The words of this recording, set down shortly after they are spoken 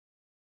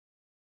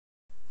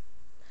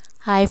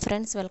Hi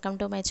friends, welcome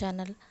to my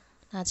channel.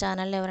 నా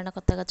ఛానల్ని ఎవరైనా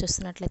కొత్తగా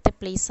చూస్తున్నట్లయితే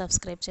ప్లీజ్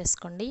సబ్స్క్రైబ్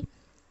చేసుకోండి.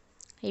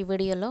 ఈ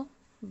వీడియోలో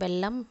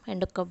బెల్లం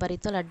ఎండు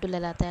కొబ్బరితో లడ్డూలు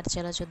ఎలా తయారు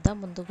చేయాలో చూద్దాం.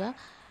 ముందుగా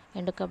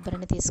ఎండు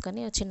కొబ్బరిని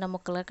తీసుకొని చిన్న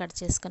ముక్కలుగా కట్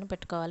చేసుకొని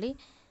పెట్టుకోవాలి.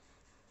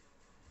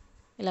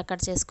 ఇలా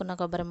కట్ చేసుకున్న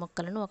కొబ్బరి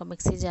ముక్కలను ఒక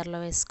మిక్సీ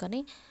జార్లో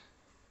వేసుకొని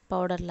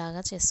పౌడర్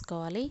లాగా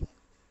చేసుకోవాలి.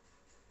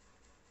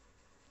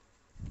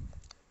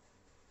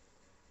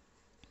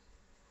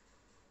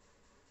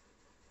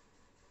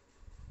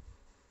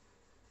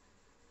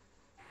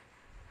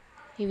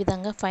 ఈ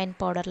విధంగా ఫైన్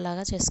పౌడర్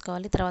లాగా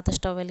చేసుకోవాలి. తర్వాత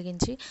స్టవ్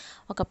వెలిగించి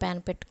ఒక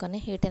ప్యాన్ పెట్టుకొని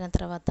హీట్ అయిన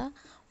తర్వాత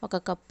ఒక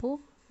కప్పు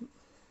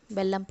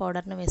బెల్లం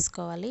పౌడర్ను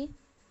వేసుకోవాలి.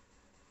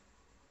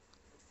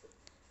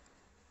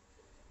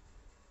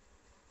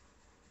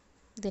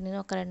 దీనిని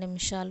ఒక 2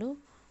 నిమిషాలు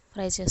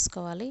ఫ్రై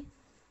చేసుకోవాలి.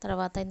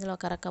 తర్వాత ఇందులో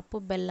ఒక అరకప్పు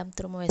బెల్లం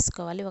తురుము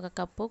వేసుకోవాలి. ఒక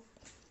కప్పు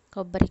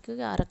కొబ్బరికి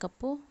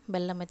అరకప్పు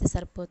బెల్లం అయితే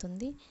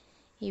సరిపోతుంది.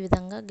 ఈ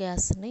విధంగా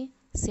గ్యాస్ని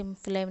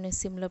ఫ్లేమ్ని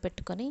సిమ్లో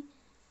పెట్టుకొని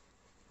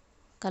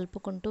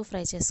కలుపుకుంటూ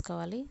ఫ్రై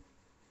చేసుకోవాలి.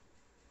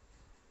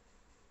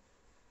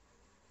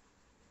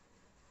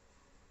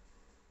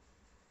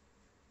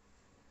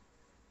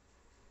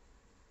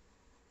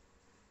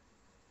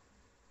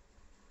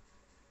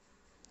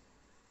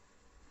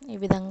 ఈ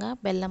విధంగా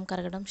బెల్లం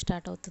కరగడం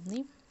స్టార్ట్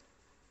అవుతుంది.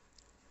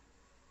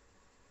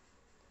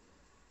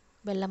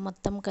 బెల్లం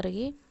మొత్తం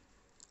కరిగి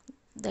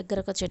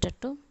దగ్గరకు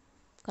వచ్చేటట్టు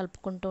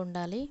కలుపుకుంటూ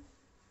ఉండాలి.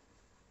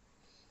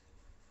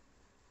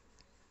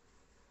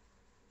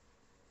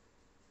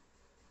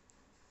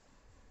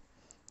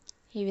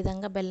 ఈ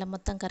విధంగా బెల్లం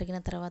మొత్తం కరిగిన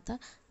తర్వాత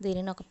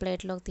దీనిని ఒక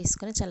ప్లేట్లోకి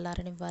తీసుకొని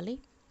చల్లారనివ్వాలి.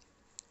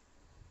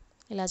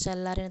 ఇలా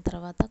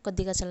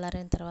కొద్దిగా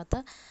చల్లారిన తర్వాత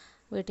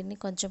వీటిని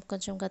కొంచెం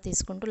కొంచెంగా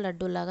తీసుకుంటూ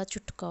లడ్డూలాగా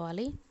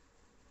చుట్టుకోవాలి.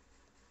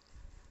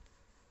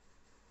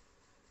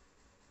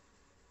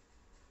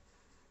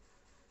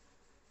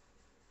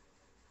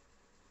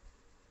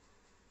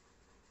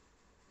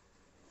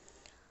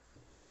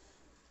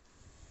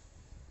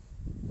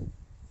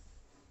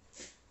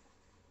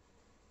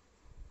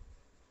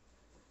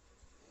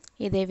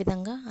 ఇదే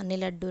విధంగా అన్ని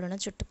లడ్డూలను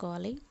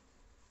చుట్టుకోవాలి.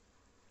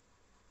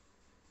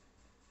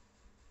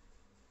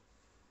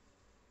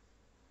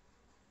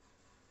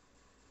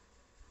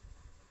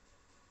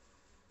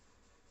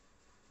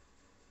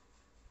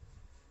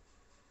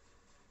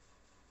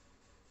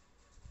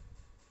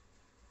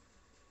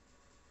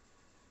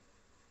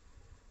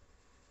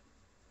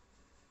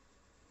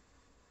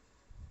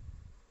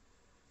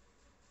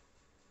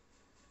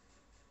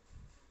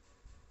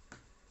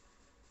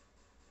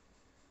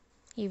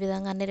 ఈ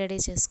విధంగా అన్ని రెడీ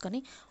చేసుకొని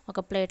ఒక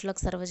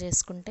ప్లేట్లోకి సర్వ్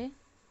చేసుకుంటే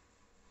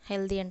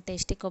హెల్దీ అండ్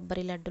టేస్టీ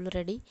కొబ్బరి లడ్డూలు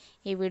రెడీ.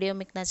 ఈ వీడియో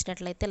మీకు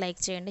నచ్చినట్లయితే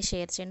లైక్ చేయండి,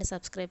 షేర్ చేయండి,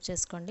 సబ్స్క్రైబ్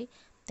చేసుకోండి.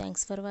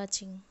 Thanks for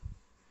watching.